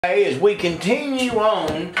As we continue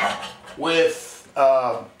on with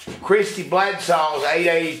Christi Bedsaul's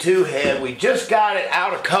 882 head, we just got it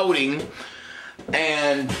out of coating,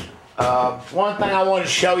 and one thing I wanted to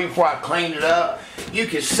show you before I cleaned it up, you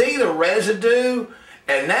can see the residue,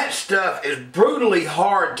 and that stuff is brutally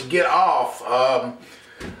hard to get off.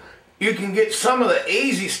 You can get some of the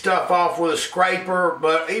easy stuff off with a scraper,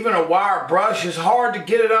 but even a wire brush is hard to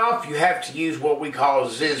get it off. You have to use what we call a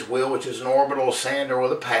Ziz wheel, which is an orbital sander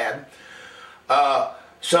with a pad.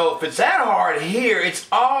 So if it's that hard here, it's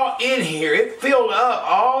all in here. It filled up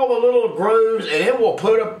all the little grooves, and it will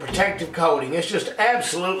put a protective coating. It's just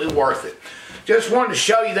absolutely worth it. Just wanted to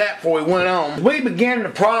show you that before we went on. As we began the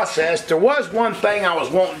process, there was one thing I was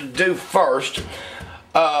wanting to do first.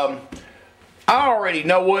 I already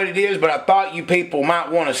know what it is, but I thought you people might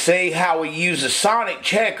want to see how we use a Sonic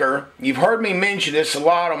Checker. You've heard me mention this a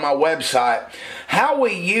lot on my website. How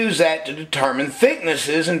we use that to determine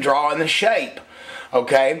thicknesses and draw in the shape.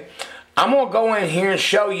 Okay? I'm going to go in here and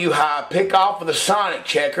show you how I pick off of the Sonic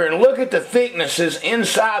Checker and look at the thicknesses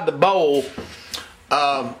inside the bowl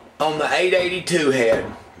on the 882 head.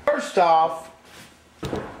 First off,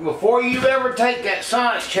 before you ever take that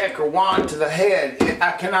Sonic Checker wand to the head,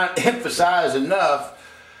 I cannot emphasize enough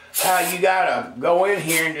how you gotta go in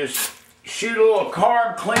here and just shoot a little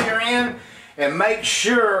carb cleaner in and make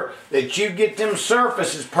sure that you get them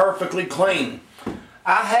surfaces perfectly clean.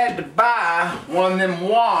 I had to buy one of them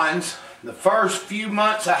wands the first few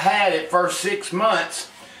months I had it, first 6 months.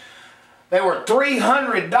 They were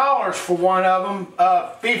 $300 for one of them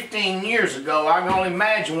 15 years ago. I can only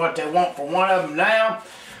imagine what they want for one of them now.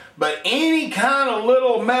 But any kind of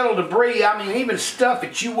little metal debris, I mean even stuff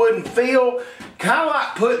that you wouldn't feel, kind of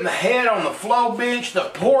like putting the head on the flow bench, the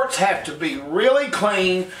ports have to be really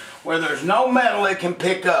clean where there's no metal it can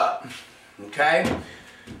pick up. Okay?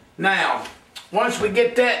 Now, once we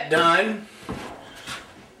get that done,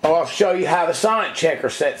 I'll show you how the Sonic Checker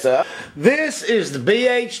sets up. This is the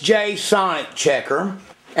BHJ Sonic Checker,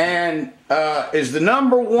 and is the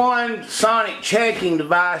 #1 sonic checking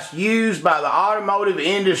device used by the automotive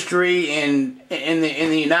industry in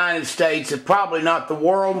the United States, and probably not the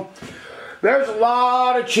world. There's a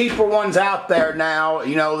lot of cheaper ones out there now,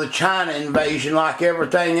 you know, the China invasion like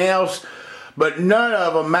everything else, but none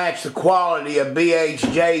of them match the quality of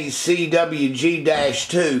BHJ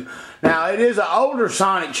CWG-2. Now, it is an older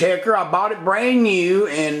Sonic Checker. I bought it brand new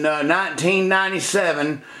in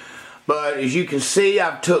 1997. But as you can see,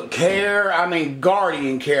 I've took care, I mean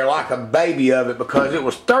guardian care, like a baby of it, because it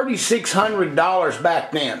was $3,600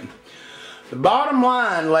 back then. The bottom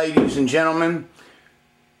line, ladies and gentlemen,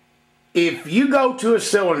 if you go to a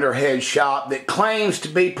cylinder head shop that claims to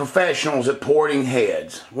be professionals at porting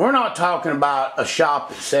heads, we're not talking about a shop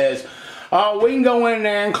that says, oh, we can go in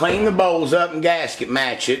there and clean the bowls up and gasket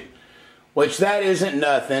match it. Which that isn't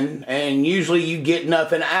nothing, and usually you get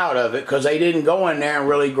nothing out of it because they didn't go in there and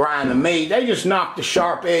really grind the meat. They just knock the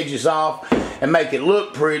sharp edges off and make it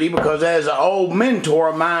look pretty, because as an old mentor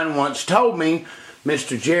of mine once told me,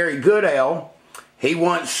 Mr. Jerry Goodell, he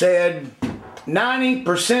once said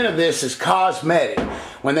 90% of this is cosmetic.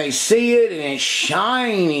 When they see it and it's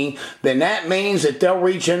shiny, then that means that they'll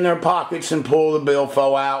reach in their pockets and pull the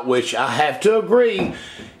billfold out, which I have to agree,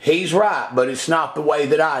 he's right, but it's not the way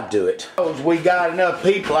that I do it. We got enough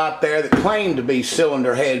people out there that claim to be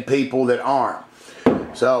cylinder head people that aren't.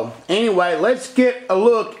 So anyway, let's get a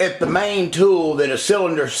look at the main tool that a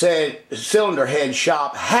cylinder head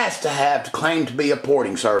shop has to have to claim to be a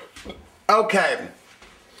porting service. Okay.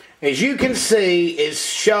 As you can see, it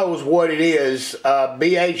shows what it is,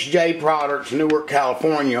 BHJ Products, Newark,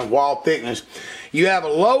 California, wall thickness. You have a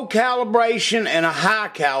low calibration and a high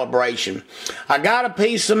calibration. I got a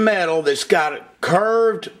piece of metal that's got a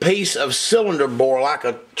curved piece of cylinder bore, like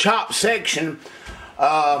a chopped section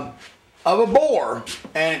of a bore,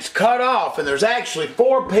 and it's cut off, and there's actually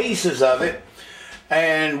 4 pieces of it,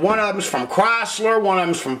 and one of them's from Chrysler, one of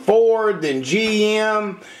them's from Ford, then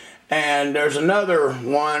GM, and there's another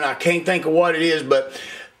one, I can't think of what it is, but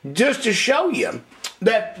just to show you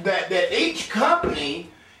that each company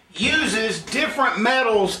uses different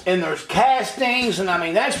metals, and there's castings, and I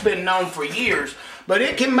mean that's been known for years, but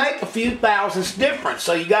it can make a few thousandths difference.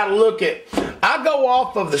 So you got to look at, I go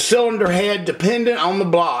off of the cylinder head dependent on the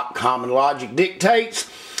block. Common logic dictates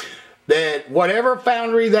that whatever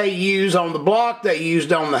foundry they use on the block, they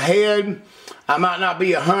used on the head. I might not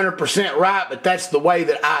be 100% right, but that's the way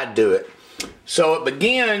that I do it. So it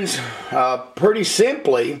begins pretty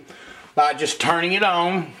simply by just turning it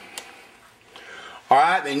on.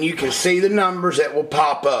 Alright, then you can see the numbers that will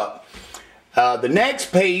pop up. The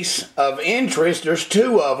next piece of interest, there's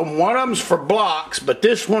two of them. One of them's for blocks, but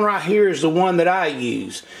this one right here is the one that I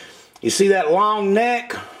use. You see that long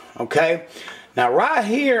neck? Okay. Now right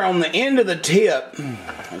here on the end of the tip,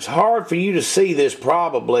 it's hard for you to see this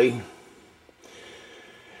probably.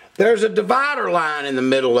 There's a divider line in the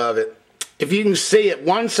middle of it. If you can see it,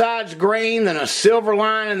 one side's green, then a silver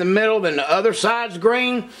line in the middle, then the other side's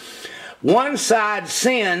green. One side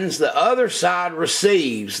sends, the other side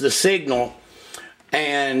receives the signal.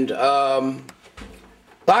 And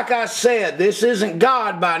like I said, this isn't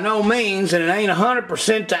God by no means, and it ain't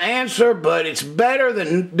 100% to answer, but it's better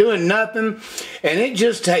than doing nothing. And it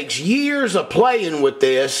just takes years of playing with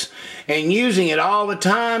this and using it all the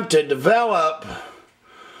time to develop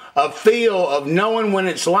a feel of knowing when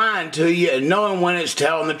it's lying to you and knowing when it's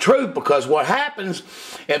telling the truth. Because what happens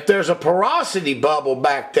if there's a porosity bubble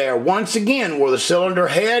back there, once again, where the cylinder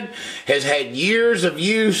head has had years of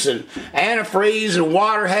use and antifreeze and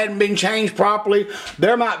water hadn't been changed properly,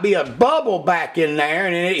 there might be a bubble back in there,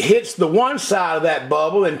 and it hits the one side of that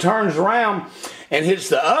bubble and turns around and hits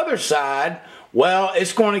the other side. Well,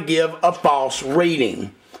 it's going to give a false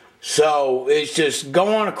reading. So it's just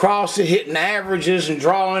going across it, hitting averages and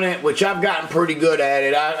drawing it, which I've gotten pretty good at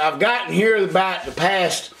it. I've gotten here about the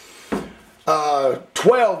past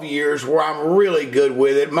 12 years where I'm really good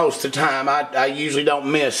with it. Most of the time I usually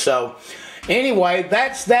don't miss. So anyway,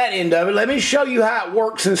 that's that end of it. Let me show you how it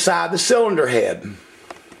works inside the cylinder head. What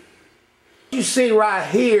you see right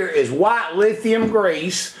here is white lithium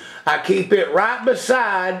grease. I keep it right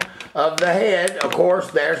beside of the head. Of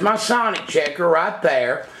course, there's my Sonic Checker right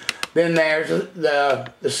there. Then there's the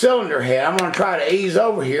cylinder head. I'm going to try to ease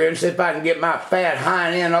over here and see if I can get my fat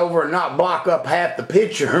hind end over and not block up half the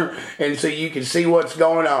picture, and so you can see what's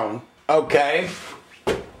going on. Okay.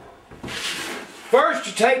 First,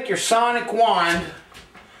 you take your sonic wand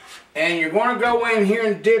and you're going to go in here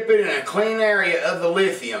and dip it in a clean area of the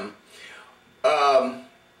lithium.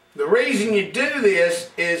 The reason you do this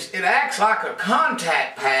is it acts like a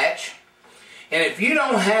contact patch. And if you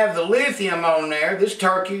don't have the lithium on there, this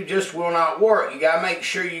turkey just will not work. You got to make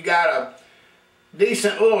sure you got a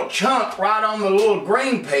decent little chunk right on the little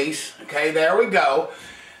green piece. Okay, there we go.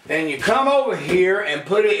 Then you come over here and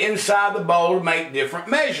put it inside the bowl to make different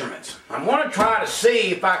measurements. I'm going to try to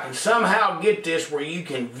see if I can somehow get this where you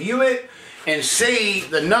can view it and see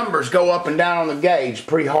the numbers go up and down on the gauge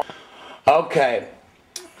pretty hard. Okay.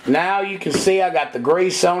 Now you can see I got the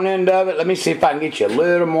grease on end of it. Let me see if I can get you a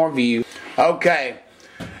little more view. Okay,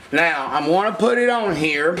 now I'm going to put it on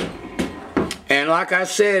here, and like I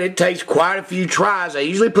said, it takes quite a few tries. I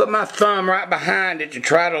usually put my thumb right behind it to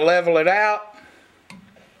try to level it out.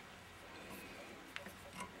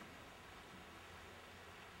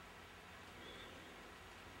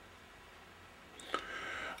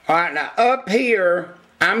 Alright, now up here,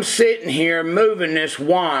 I'm sitting here moving this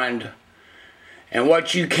wand, and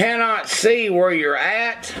what you cannot see where you're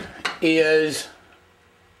at is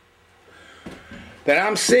that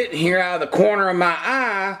I'm sitting here out of the corner of my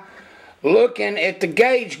eye looking at the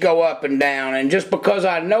gauge go up and down. And just because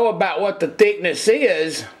I know about what the thickness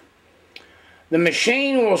is, the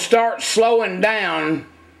machine will start slowing down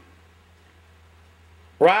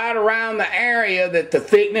right around the area that the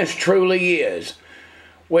thickness truly is.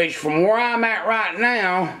 Which from where I'm at right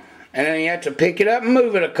now, and then you have to pick it up and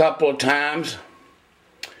move it a couple of times.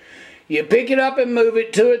 You pick it up and move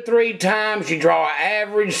it 2 or 3 times. You draw an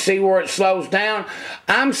average, see where it slows down.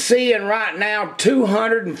 I'm seeing right now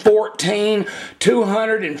 214,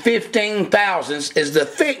 215 thousandths is the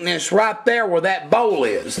thickness right there where that bowl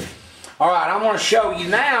is. Alright, I'm going to show you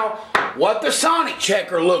now what the Sonic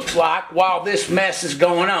Checker looks like while this mess is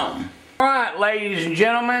going on. Alright, ladies and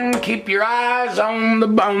gentlemen, keep your eyes on the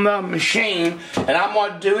machine, and I'm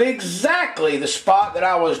going to do exactly the spot that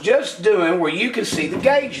I was just doing where you can see the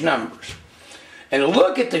gauge numbers. And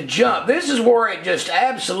look at the jump. This is where it just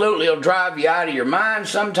absolutely will drive you out of your mind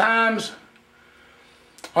sometimes.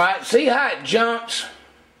 Alright, see how it jumps?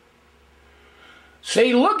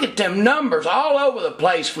 See, look at them numbers all over the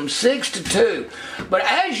place from 6 to 2. But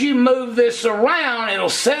as you move this around, it'll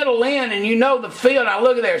settle in and you know the feel. Now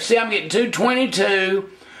look at there. See, I'm getting 222.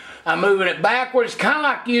 I'm moving it backwards. It's kind of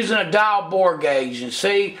like using a dial bore gauge. And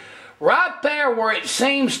see, right there where it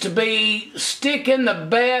seems to be sticking the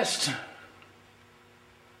best.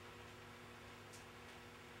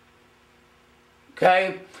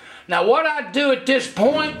 Okay. Now what I do at this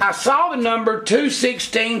point, I saw the number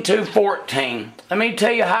 216, 214. Let me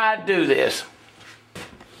tell you how I do this.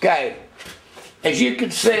 Okay, as you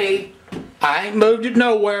can see, I ain't moved it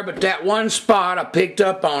nowhere, but that one spot I picked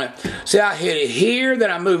up on it. See, I hit it here, then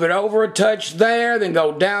I move it over a touch there, then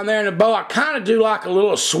go down there in the bow. I kind of do like a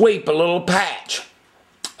little sweep, a little patch.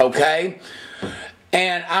 Okay?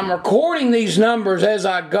 And I'm recording these numbers as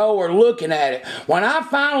I go or looking at it. When I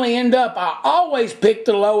finally end up, I always pick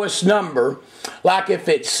the lowest number. Like if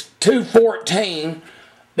it's 214,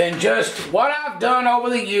 then just what I've done over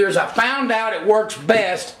the years, I found out it works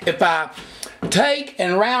best if I take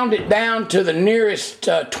and round it down to the nearest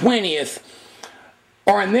 20th.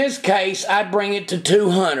 Or in this case, I'd bring it to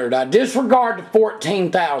 200. I disregard the 14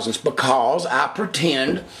 thousandths because I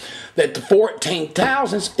pretend that the 14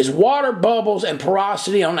 thousandths is water bubbles and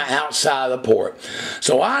porosity on the outside of the port.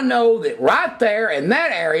 So I know that right there in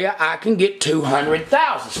that area, I can get 200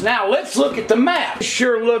 thousandths. Now let's look at the map. It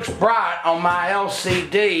sure looks bright on my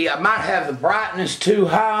LCD. I might have the brightness too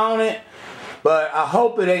high on it, but I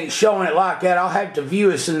hope it ain't showing it like that. I'll have to view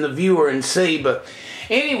this in the viewer and see. But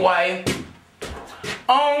anyway,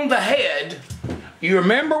 on the head, you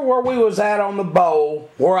remember where we was at on the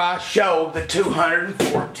bowl where I showed the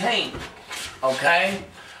 214, okay?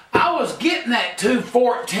 I was getting that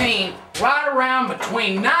 214 right around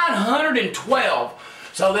between 912.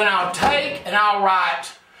 So then I'll take and I'll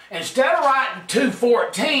write, instead of writing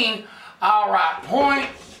 214, I'll write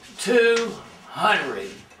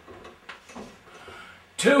 0.200.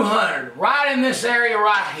 200, right in this area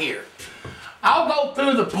right here. I'll go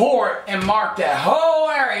through the port and mark that whole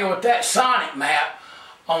area with that Sonic map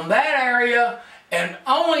on that area, and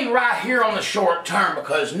only right here on the short term,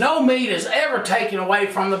 because no meat is ever taken away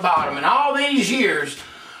from the bottom. In all these years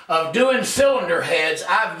of doing cylinder heads,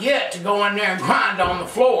 I've yet to go in there and grind on the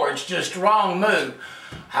floor. It's just the wrong move.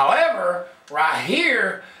 However, right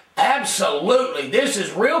here, absolutely, this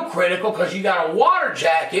is real critical because you got a water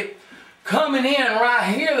jacket coming in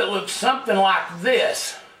right here that looks something like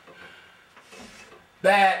this,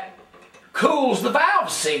 that cools the valve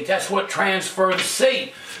seat. That's what transfers the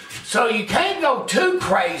seat. So you can't go too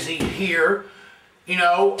crazy here. You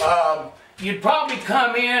know, you'd probably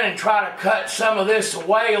come in and try to cut some of this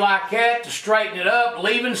away like that to straighten it up,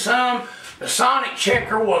 leaving some. The Sonic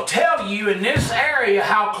Checker will tell you in this area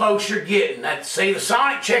how close you're getting. See, the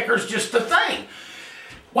Sonic Checker is just the thing.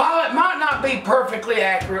 While it might not be perfectly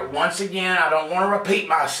accurate, once again, I don't want to repeat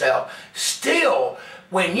myself, still,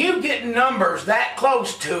 when you get numbers that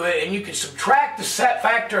close to it and you can subtract the set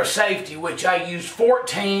factor of safety, which I used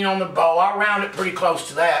 14 on the bow, I round it pretty close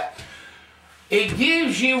to that, it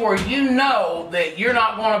gives you where you know that you're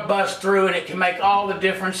not going to bust through, and it can make all the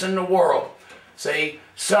difference in the world. See?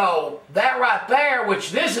 So that right there,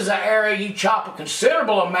 which this is an area you chop a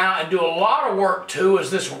considerable amount and do a lot of work to,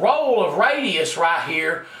 is this roll of radius right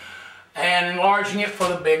here and enlarging it for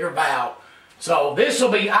the bigger valve. So this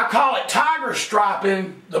will be, I call it tiger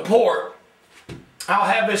striping the port. I'll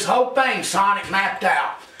have this whole thing Sonic mapped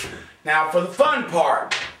out. Now for the fun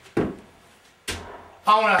part,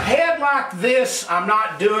 on a head like this, I'm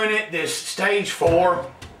not doing it, this stage 4.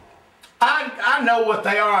 I know what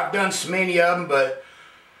they are, I've done so many of them, but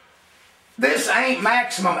this ain't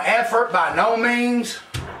maximum effort by no means.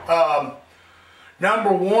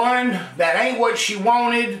 Number one, that ain't what she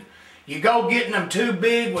wanted. You go getting them too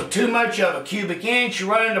big with too much of a cubic inch, you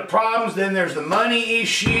run into problems. Then there's the money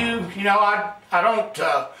issue. You know, I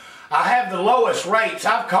have the lowest rates.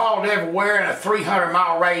 I've called everywhere in a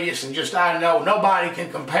 300-mile radius, and just I know nobody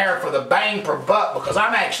can compare for the bang per buck because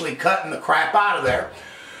I'm actually cutting the crap out of there.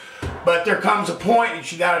 But there comes a point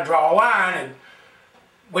that you got to draw a line, and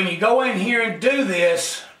when you go in here and do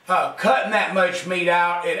this, cutting that much meat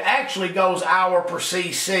out, it actually goes hour per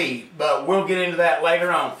cc, but we'll get into that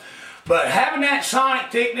later on. But having that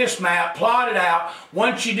Sonic thickness map plotted out,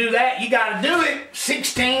 once you do that, you got to do it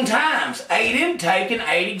 16 times, 8 intake and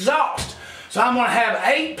 8 exhaust. So I'm going to have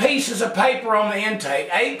 8 pieces of paper on the intake,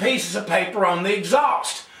 8 pieces of paper on the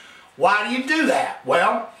exhaust. Why do you do that?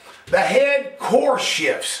 Well, the head course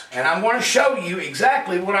shifts, and I'm going to show you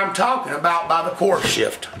exactly what I'm talking about by the course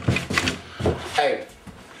shift. Hey,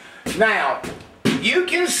 now you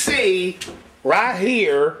can see right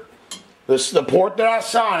here, the port that I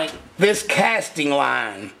Sonic, this casting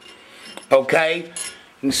line. Okay, you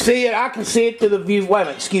can see it. I can see it through the view. Wait a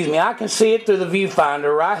minute, excuse me. I can see it through the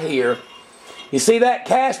viewfinder right here. You see that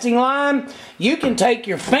casting line? You can take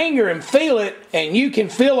your finger and feel it, and you can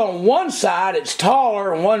feel on one side it's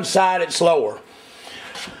taller and one side it's lower.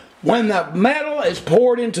 When the metal is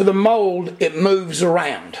poured into the mold, it moves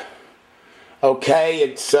around. Okay,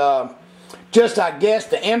 it's just, I guess,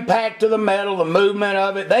 the impact of the metal, the movement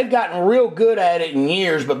of it. They've gotten real good at it in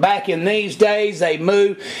years, but back in these days, they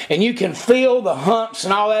move, and you can feel the humps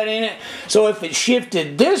and all that in it. So if it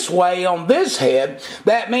shifted this way on this head,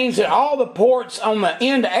 that means that all the ports on the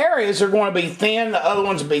end areas are going to be thin, the other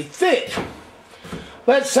ones will be thick.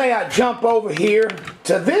 Let's say I jump over here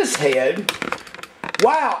to this head.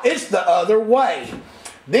 Wow, it's the other way.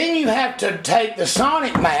 Then you have to take the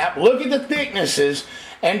Sonic map, look at the thicknesses,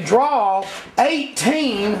 and draw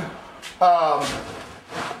 16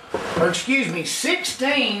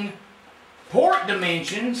 port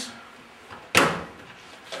dimensions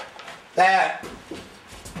that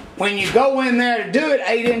when you go in there to do it,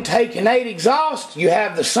 8 intake and 8 exhaust, you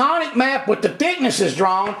have the Sonic map with the thicknesses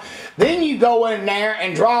drawn. Then you go in there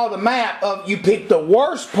and draw the map of, you pick the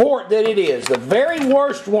worst port that it is, the very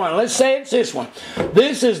worst one. Let's say it's this one.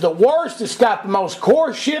 This is the worst. It's got the most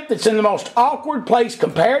core shift. It's in the most awkward place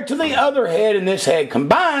compared to the other head and this head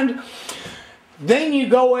combined. Then you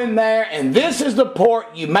go in there and this is the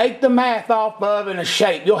port you make the math off of in a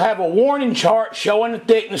shape. You'll have a warning chart showing the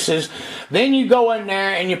thicknesses. Then you go in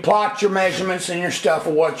there and you plot your measurements and your stuff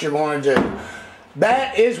of what you're going to do.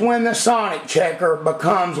 That is when the Sonic Checker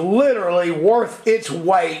becomes literally worth its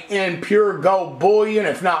weight in pure gold bullion,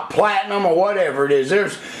 if not platinum or whatever it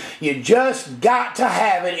is. You just got to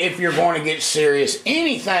have it if you're going to get serious.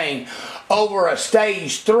 Anything over a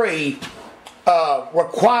stage 3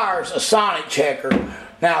 requires a Sonic Checker.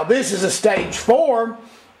 Now this is a stage 4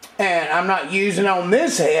 and I'm not using on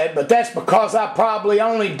this head, but that's because I've probably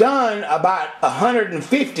only done about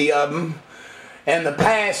 150 of them in the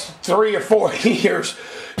past 3 or 4 years.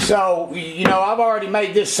 So, you know, I've already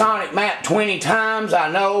made this Sonic map 20 times. I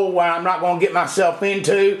know what I'm not going to get myself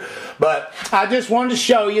into, but I just wanted to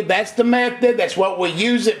show you that's the method. That's what we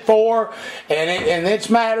use it for, and it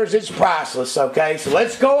matters. It's priceless, okay? So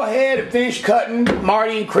let's go ahead and finish cutting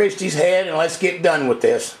Marty and Christi's head, and let's get done with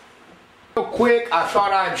this. Real quick, I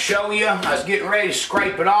thought I'd show you. I was getting ready to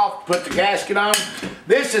scrape it off, put the gasket on.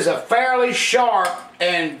 This is a fairly sharp,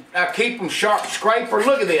 and I keep them sharp scraper.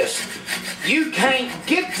 Look at this. You can't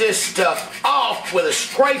get this stuff off with a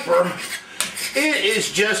scraper. It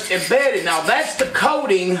is just embedded. Now that's the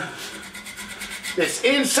coating that's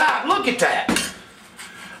inside. Look at that.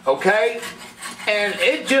 Okay? And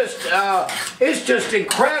it just, it's just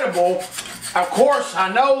incredible. Of course,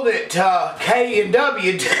 I know that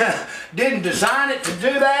K&W didn't design it to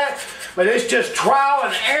do that, but it's just trial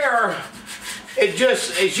and error. It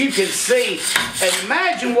just, as you can see, and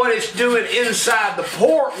imagine what it's doing inside the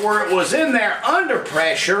port where it was in there under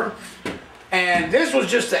pressure, and this was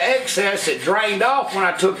just the excess that drained off when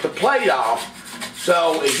I took the plate off.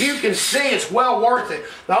 So, as you can see, it's well worth it.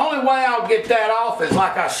 The only way I'll get that off is,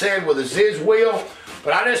 like I said, with a Ziz wheel,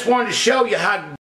 but I just wanted to show you how